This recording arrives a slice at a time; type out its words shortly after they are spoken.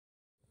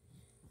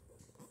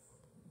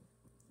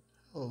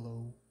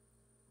Hello.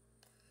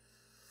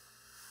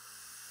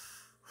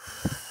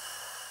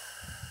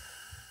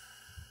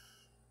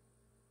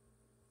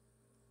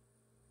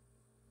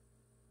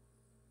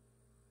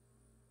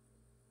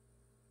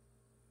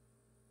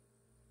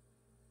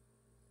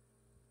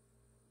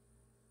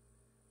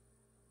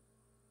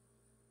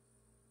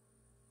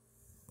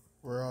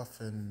 We're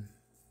often,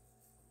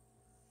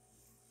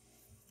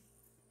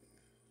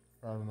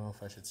 I don't know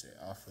if I should say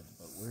often,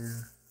 but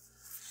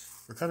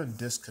we're kind of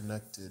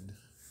disconnected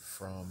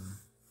from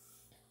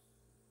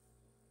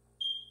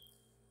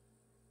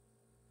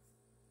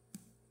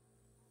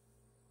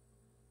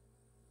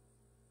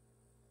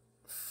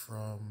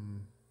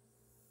from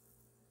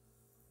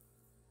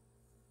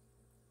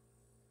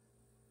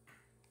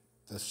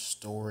the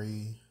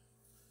story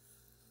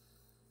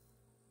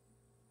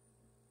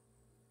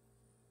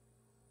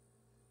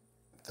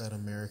that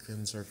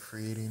Americans are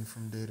creating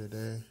from day to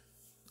day.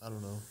 I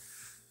don't know.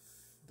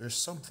 There's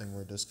something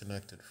we're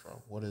disconnected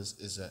from. What is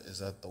that?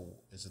 Is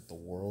it the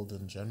world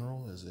in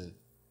general? Is it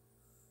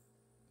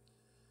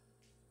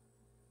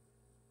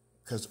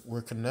because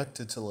we're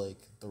connected to like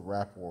the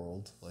rap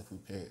world? Like we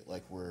pay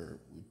like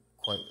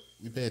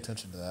we pay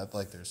attention to that.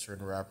 Like there's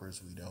certain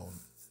rappers we don't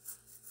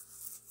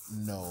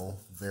know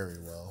very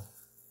well,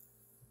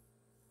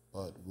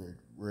 but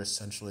we're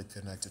essentially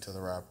connected to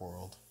the rap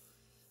world.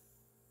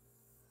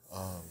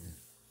 Um,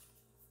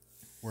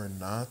 we're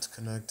not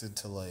connected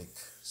to like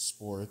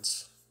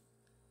sports,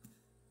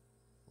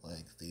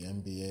 like the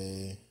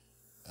NBA,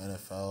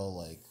 NFL.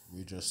 Like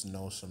we just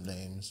know some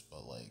names,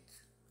 but like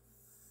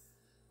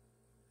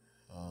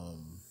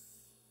um,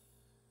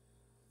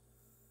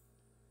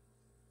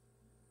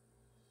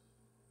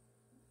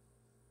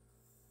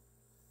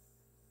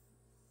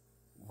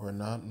 we're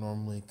not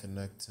normally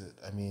connected.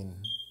 I mean,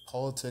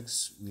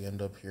 politics we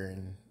end up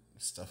hearing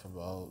stuff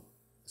about.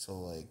 So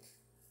like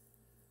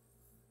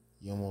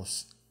you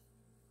almost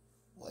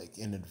like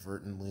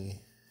inadvertently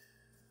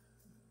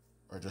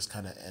or just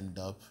kind of end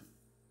up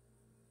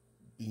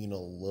being a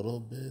little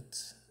bit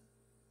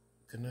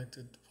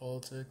connected to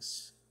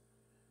politics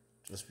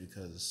just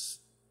because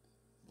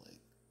like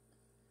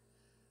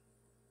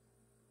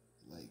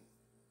like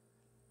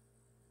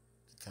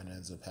it kind of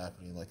ends up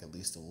happening like at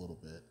least a little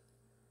bit.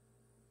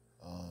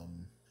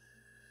 um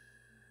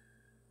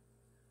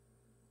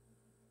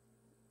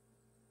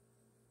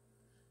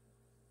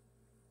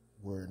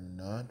we're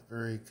not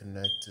very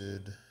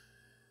connected.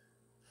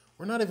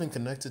 We're not even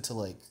connected to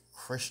like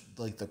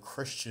like the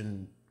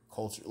Christian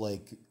culture,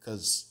 like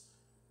because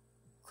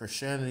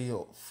Christianity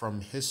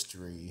from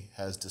history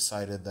has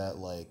decided that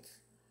like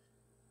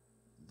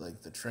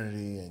the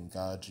Trinity and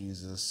God,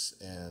 Jesus,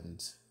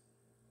 and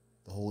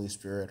the Holy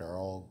Spirit are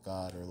all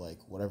God, or like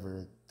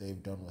whatever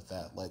they've done with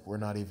that. Like we're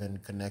not even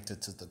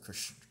connected to the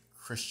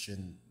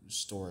Christian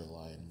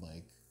storyline.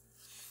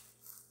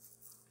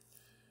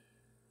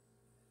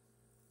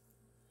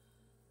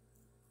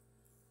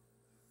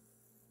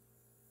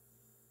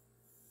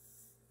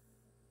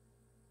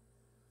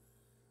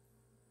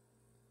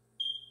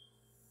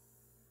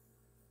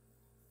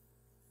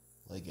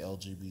 Like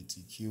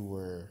LGBTQ,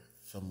 we're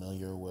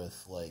familiar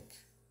with like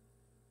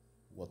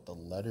what the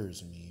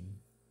letters mean: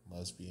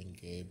 lesbian,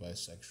 gay,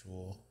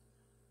 bisexual,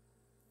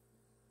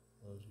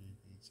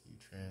 LGBT,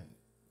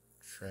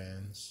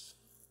 trans,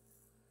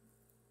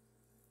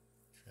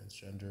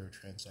 transgender,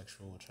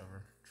 transsexual,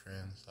 whichever.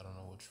 Trans, I don't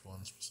know which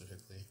one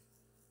specifically.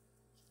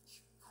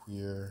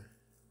 Queer,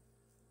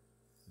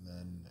 and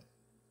then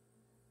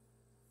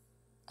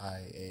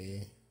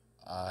IA,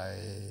 I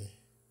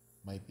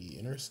might be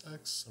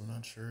intersex, I'm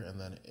not sure, and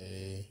then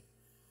I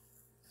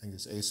think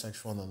it's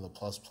asexual, and then the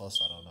plus plus,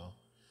 I don't know.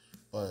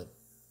 But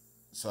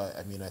so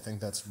I mean I think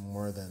that's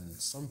more than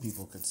some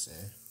people could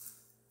say.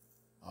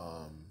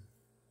 Um,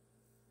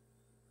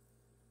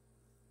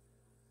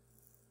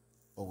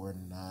 but we're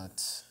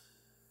not.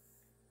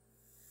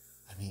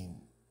 I mean,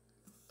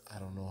 I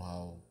don't know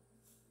how.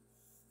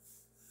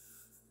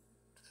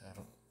 I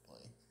don't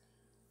like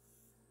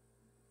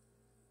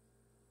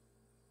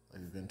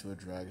we've been to a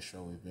drag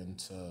show. We've been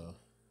to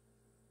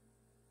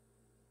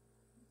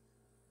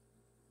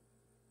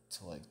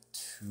like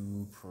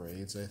two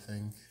parades, I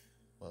think,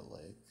 but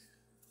like,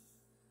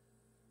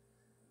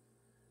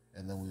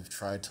 and then we've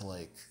tried to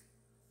like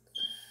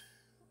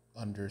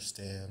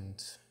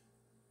understand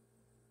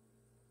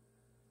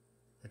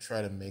or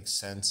try to make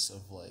sense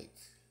of like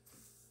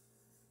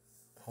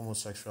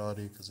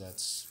homosexuality because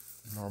that's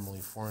normally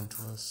foreign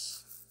to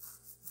us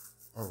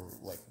or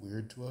like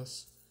weird to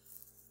us,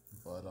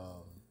 but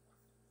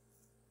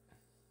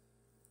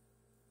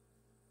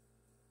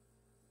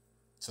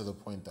to the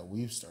point that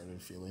we've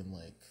started feeling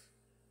like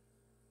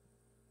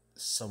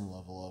some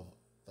level of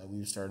that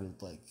we've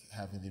started like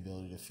having the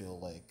ability to feel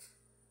like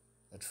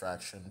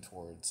attraction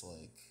towards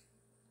like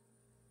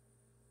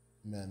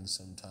men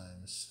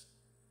sometimes.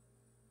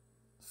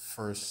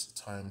 First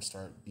time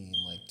start being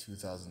like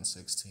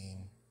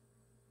 2016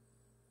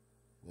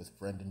 with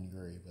Brendan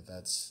Urie,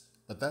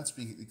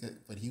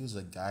 but he was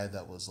a guy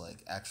that was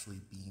like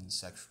actually being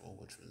sexual,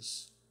 which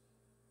was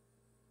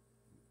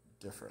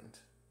different.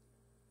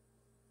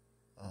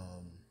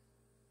 Um,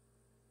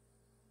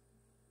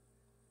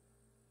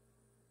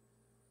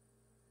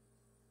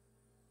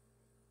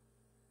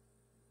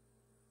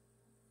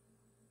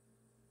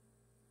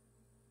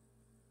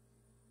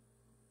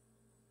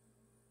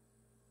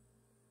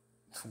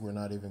 we're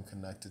not even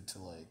connected to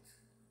like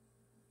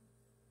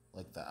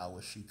the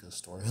Awashika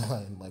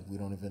storyline. Like we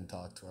don't even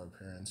talk to our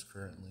parents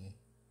currently,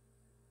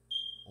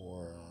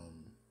 or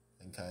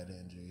and Kaida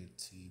and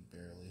JT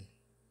barely.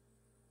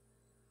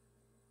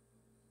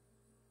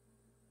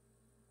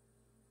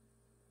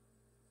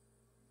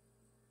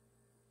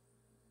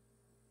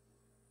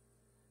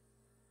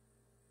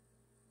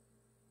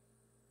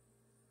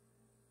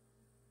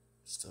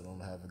 Still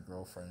don't have a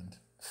girlfriend.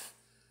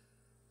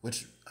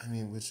 But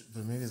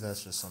maybe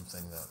that's just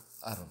something that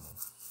I don't know.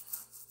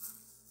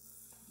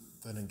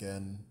 Then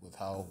again, with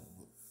how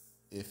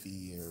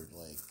iffy or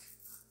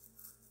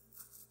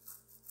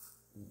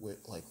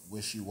like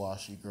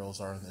wishy-washy girls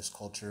are in this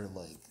culture,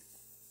 like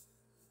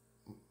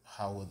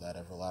how would that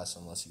ever last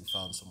unless you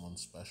found someone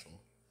special?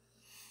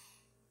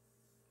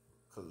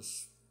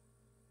 Because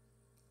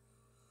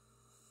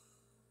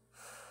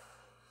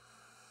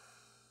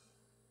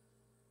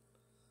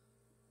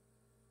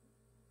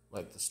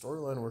like the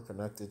storyline we're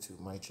connected to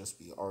might just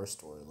be our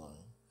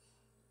storyline,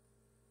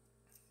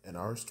 and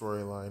our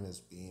storyline is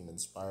being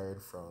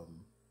inspired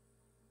from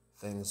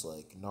things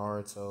like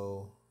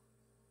Naruto,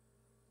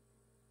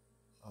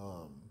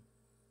 um,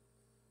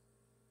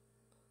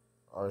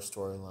 our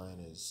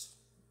storyline is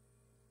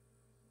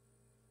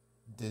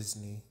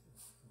Disney,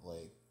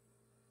 like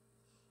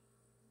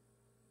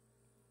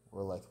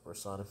we're like a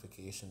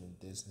personification of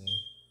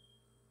Disney.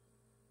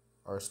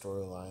 Our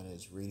storyline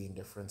is reading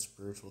different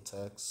spiritual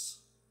texts.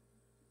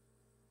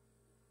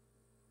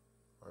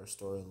 Our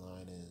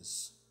storyline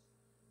is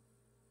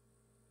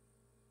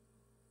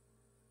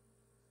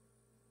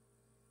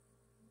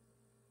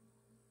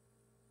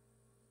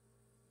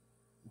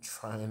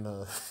trying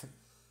to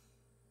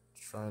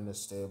trying to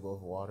stay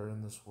above water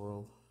in this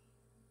world.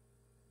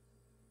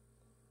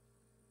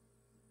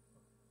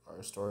 Our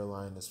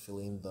storyline is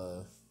feeling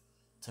the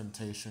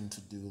temptation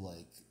to do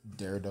like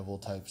daredevil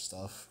type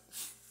stuff.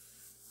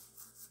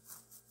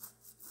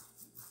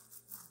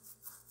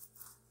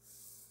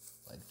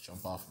 Like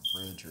jump off a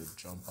bridge or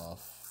jump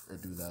off or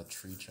do that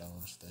tree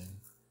challenge thing.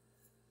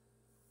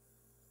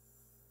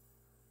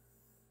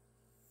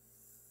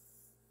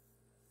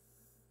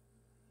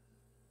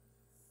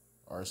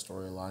 Our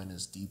storyline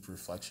is deep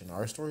reflection.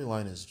 Our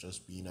storyline is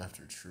just being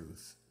after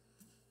truth.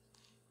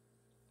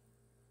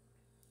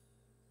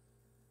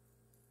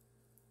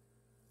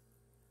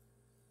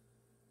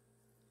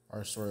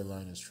 Our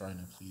storyline is trying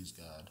to please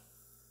God.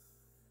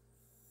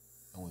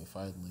 And we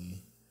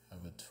finally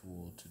have a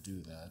tool to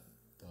do that,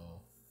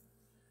 though.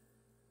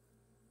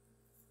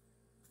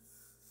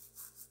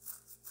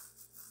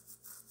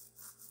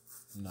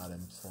 I'm not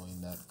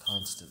employing that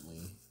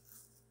constantly,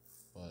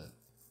 but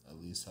at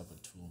least have a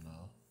tool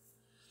now.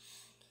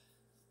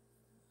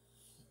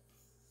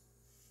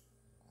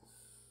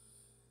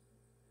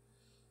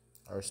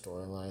 Our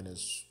storyline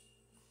is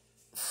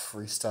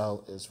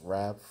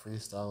rap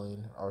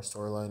freestyling. Our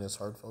storyline is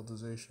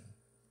heartfeltization.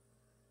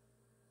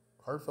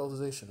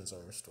 Heartfeltization is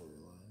our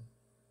storyline.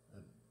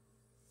 And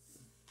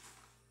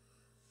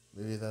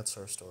maybe that's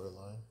our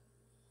storyline.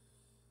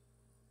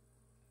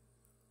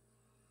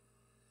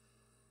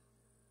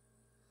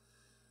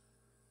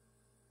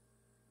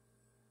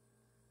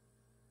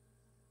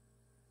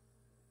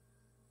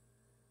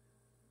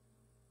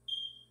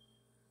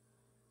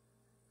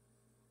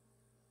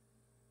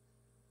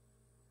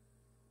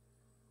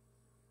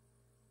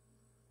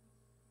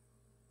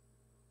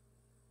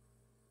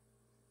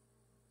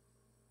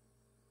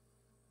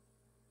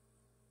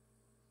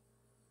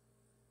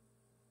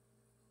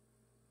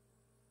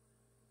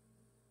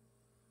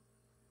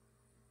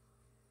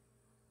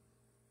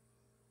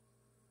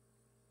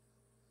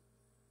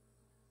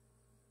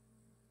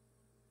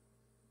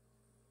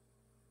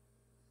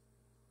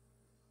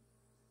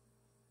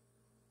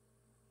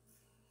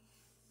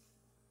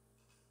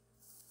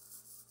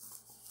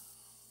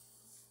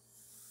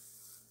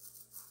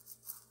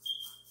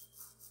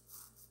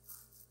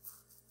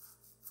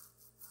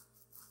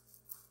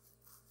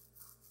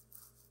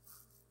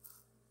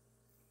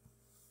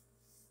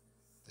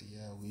 But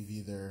yeah, we've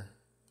either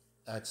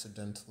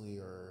accidentally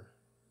or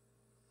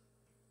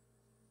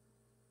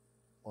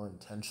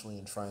intentionally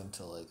in trying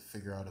to like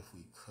figure out if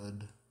we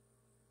could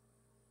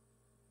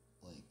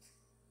like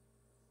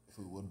if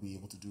we would be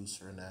able to do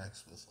certain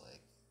acts with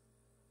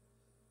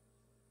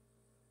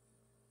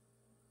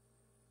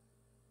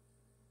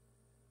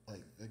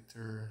like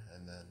Victor,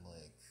 and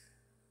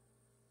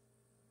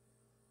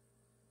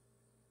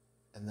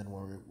then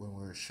when we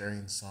were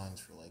sharing songs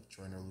for like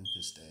Joyner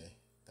Lucas Day,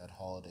 that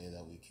holiday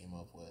that we came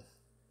up with,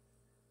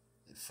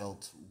 it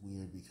felt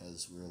weird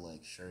because we were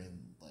like sharing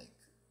like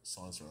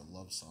songs or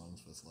love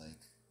songs with like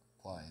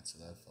Clyde, so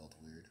that felt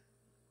weird.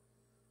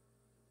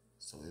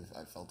 So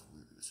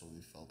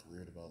we felt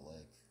weird about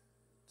like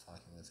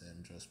talking with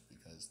him just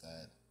because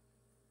that,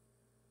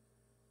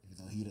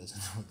 even though he doesn't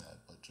know that,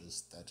 but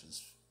just that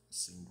just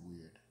seemed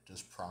weird,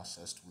 just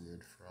processed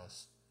weird for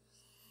us.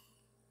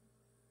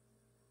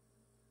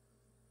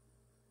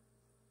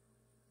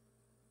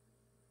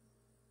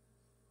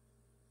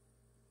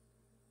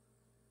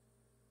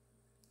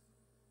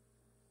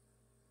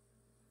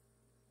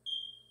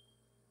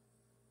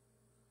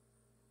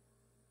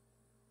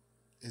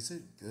 Is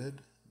it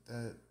good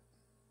that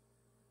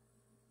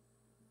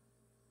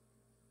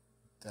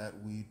that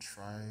we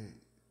try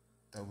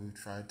that we've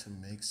tried to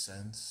make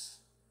sense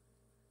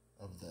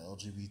of the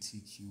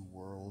LGBTQ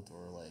world,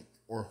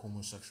 or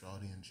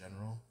homosexuality in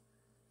general?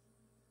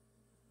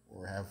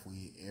 Or have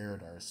we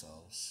aired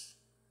ourselves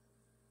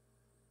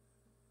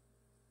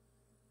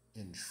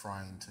in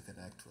trying to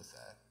connect with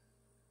that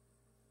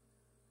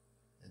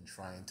and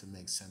trying to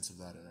make sense of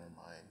that in our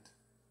mind?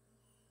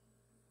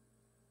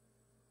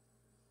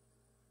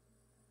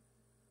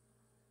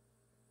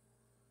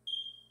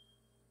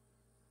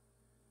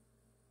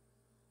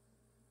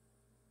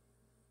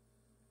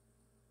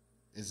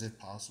 Is it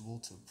possible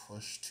to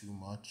push too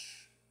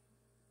much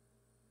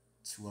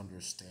to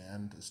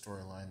understand a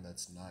storyline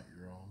that's not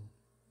your own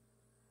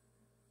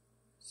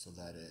so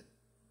that it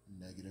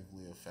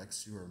negatively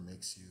affects you or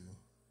makes you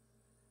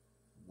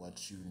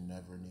what you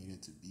never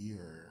needed to be,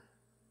 or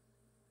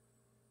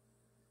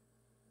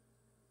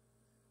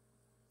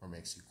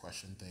makes you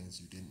question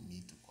things you didn't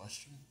need to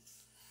question?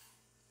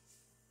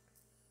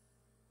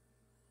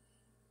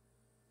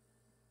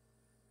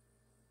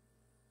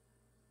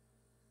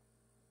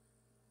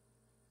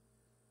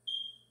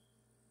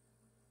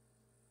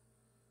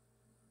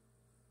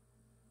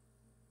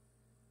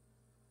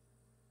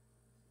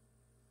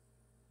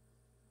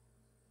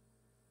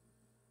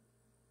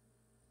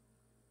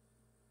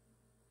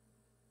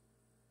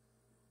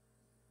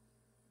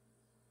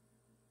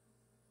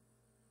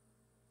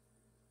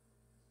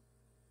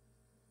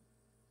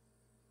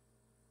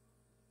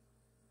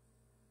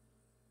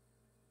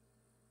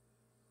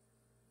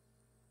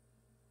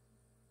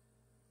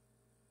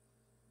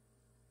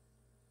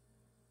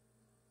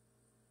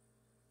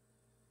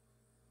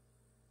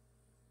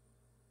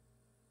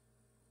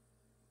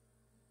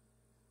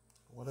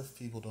 What if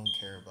people don't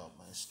care about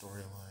my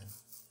storyline?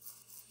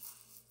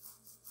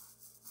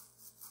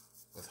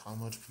 With how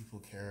much people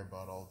care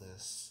about all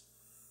this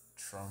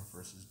Trump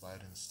versus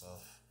Biden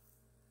stuff,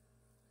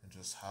 and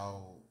just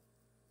how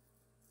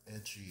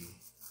edgy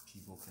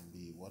people can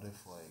be, what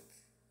if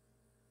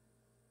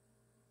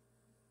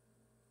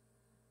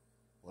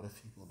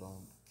people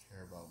don't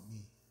care about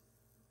me?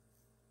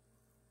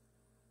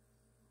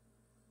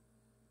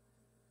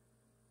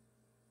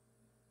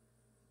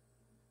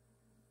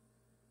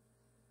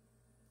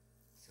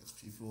 Because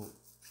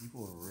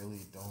people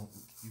really don't,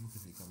 people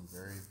can become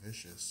very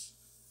vicious.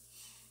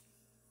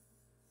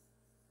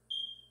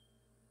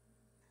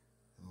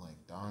 And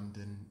like Don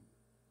didn't,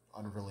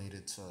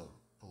 unrelated to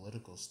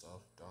political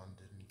stuff, Don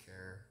didn't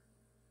care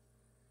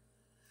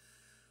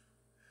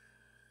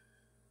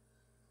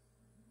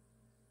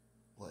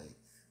like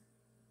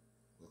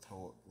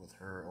with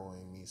her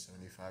owing me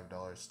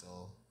 $75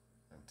 still.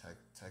 I've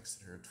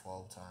texted her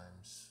 12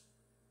 times.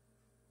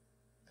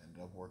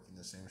 Ended up working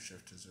the same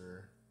shift as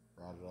her.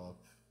 Brought it up.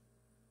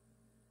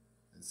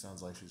 It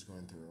sounds like she's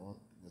going through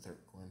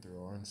her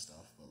own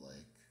stuff, but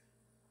like,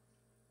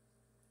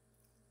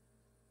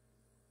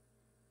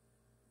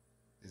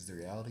 is the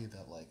reality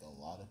that like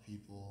a lot of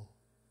people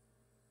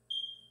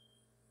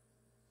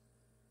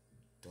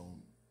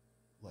don't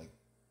like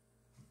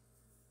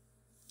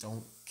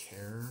don't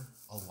care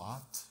a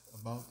lot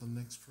about the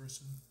next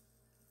person?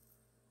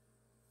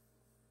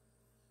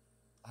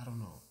 I don't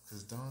know,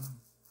 because Dawn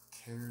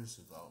cares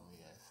about me,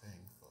 I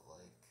think, but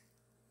like,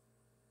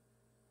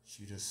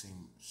 she just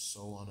seemed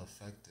so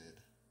unaffected.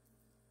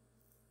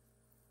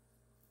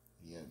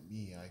 Yet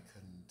me, I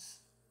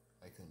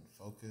couldn't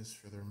focus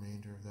for the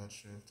remainder of that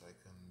shift.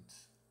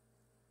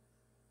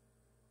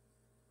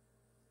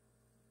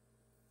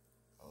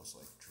 I was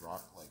like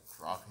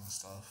dropping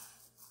stuff.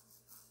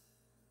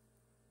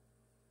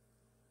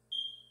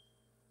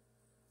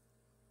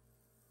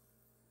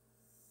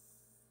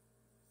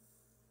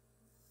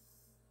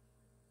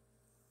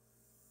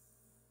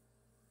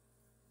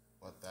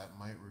 But that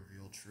might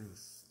reveal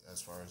truth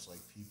as far as like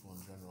people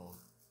in general.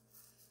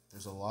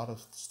 There's a lot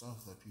of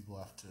stuff that people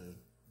have to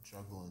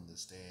juggle in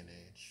this day and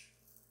age.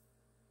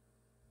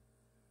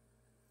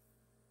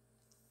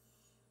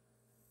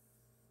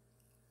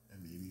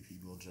 And maybe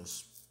people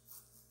just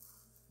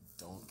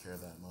don't care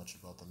that much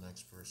about the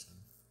next person.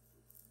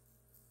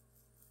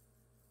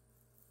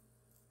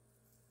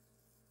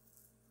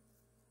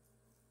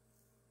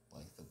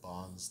 Like the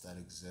bonds that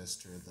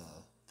exist, or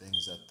the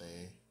things that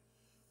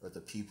or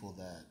the people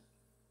that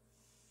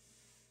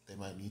they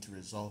might need to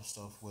resolve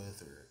stuff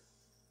with, or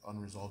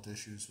unresolved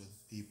issues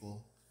with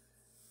people.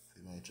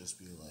 They might just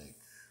be like,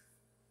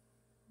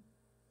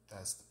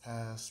 that's the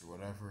past or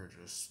whatever,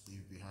 just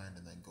leave behind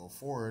and then go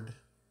forward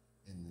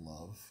in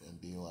love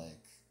and be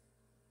like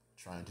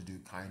trying to do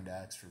kind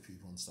acts for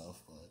people and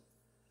stuff. But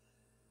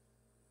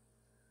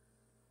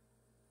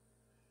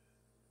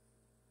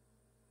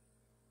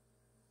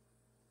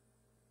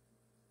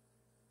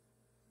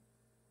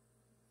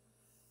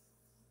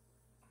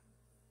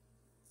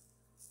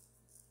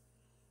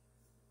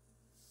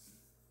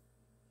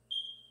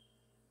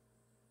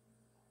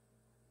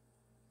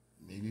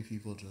maybe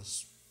people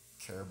just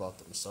care about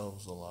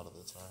themselves a lot of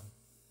the time.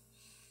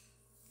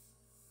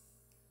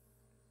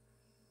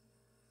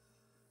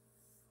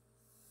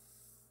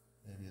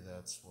 Maybe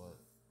that's what.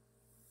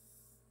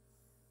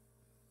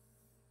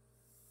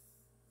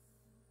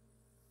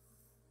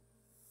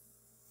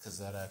 Because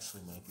that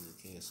actually might be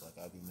the case.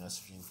 Like, I'd be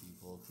messaging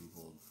people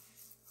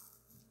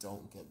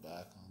don't get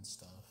back on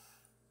stuff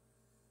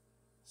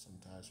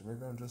sometimes. Or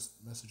maybe I'm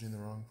just messaging the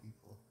wrong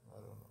people. I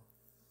don't know.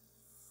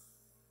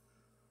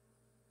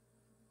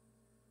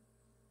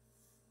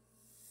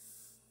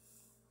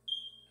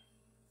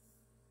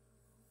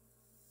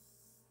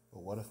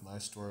 But what if my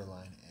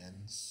storyline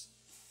ends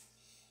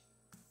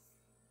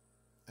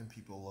and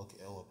people look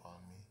ill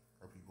upon me,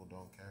 or people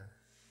don't care?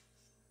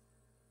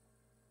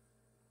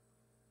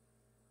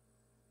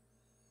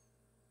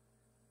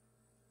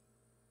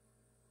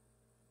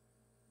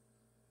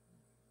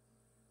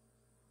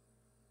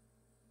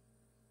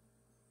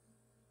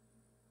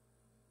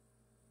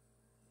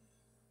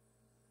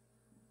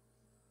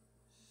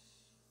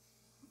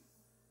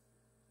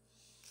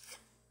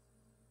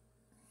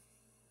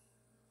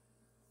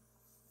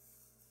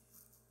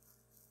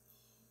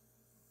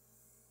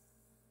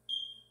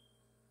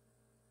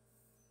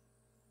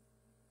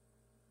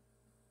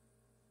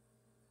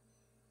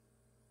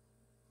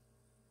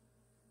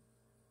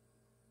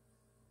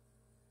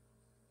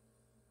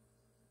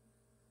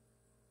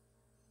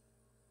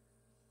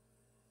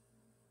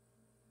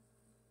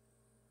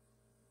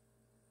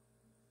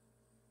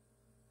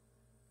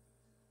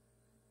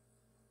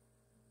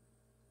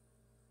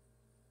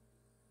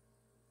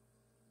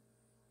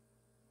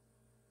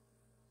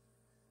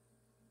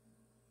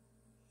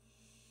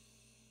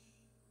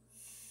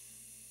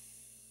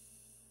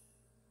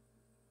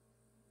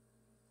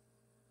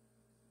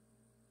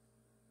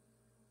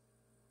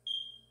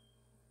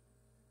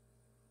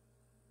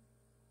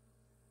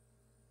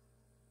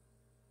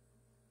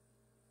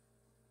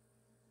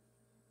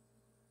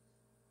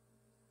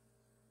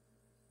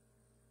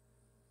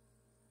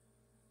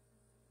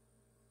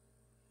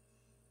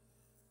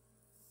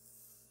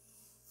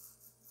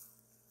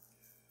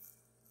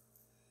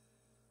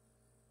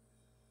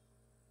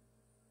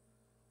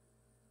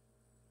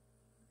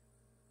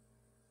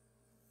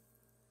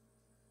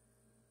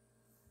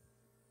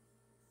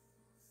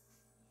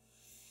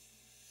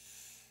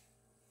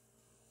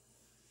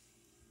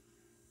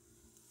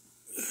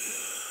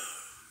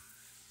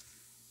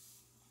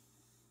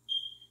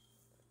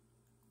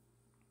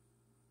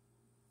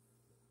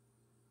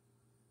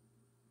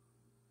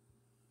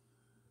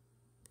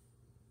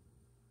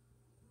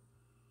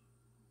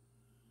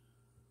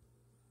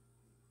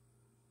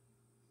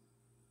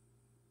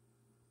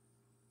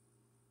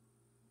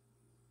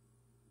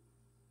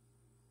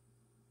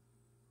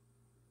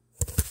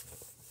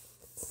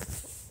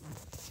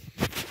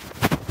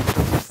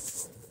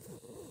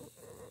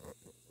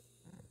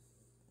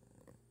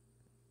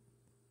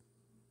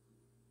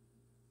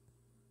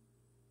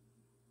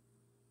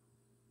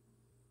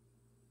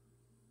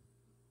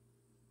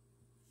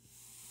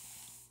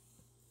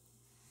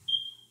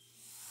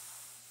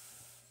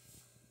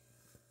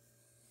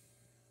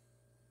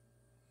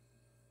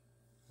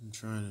 I'm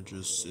trying to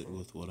just sit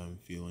with what I'm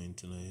feeling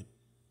tonight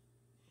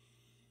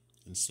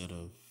instead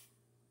of,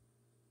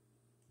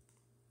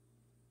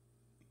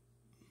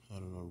 I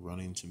don't know,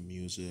 running to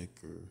music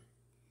or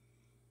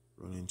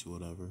running to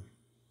whatever.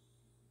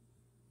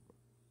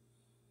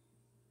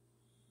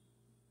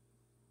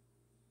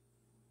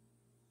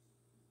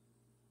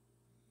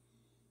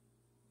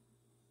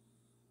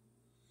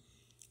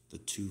 The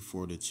two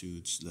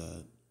fortitudes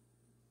that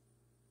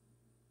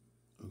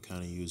I'm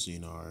kind of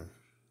using are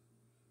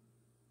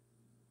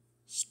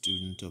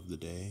student of the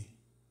day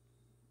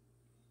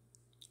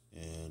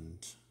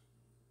and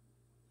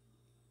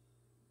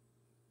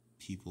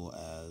people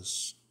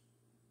as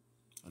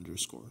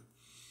underscore.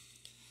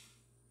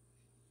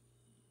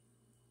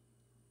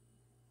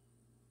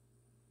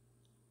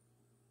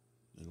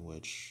 In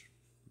which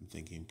I'm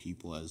thinking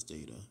people as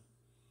data.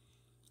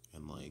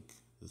 And like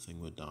the thing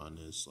with Don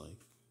is like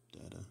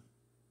data.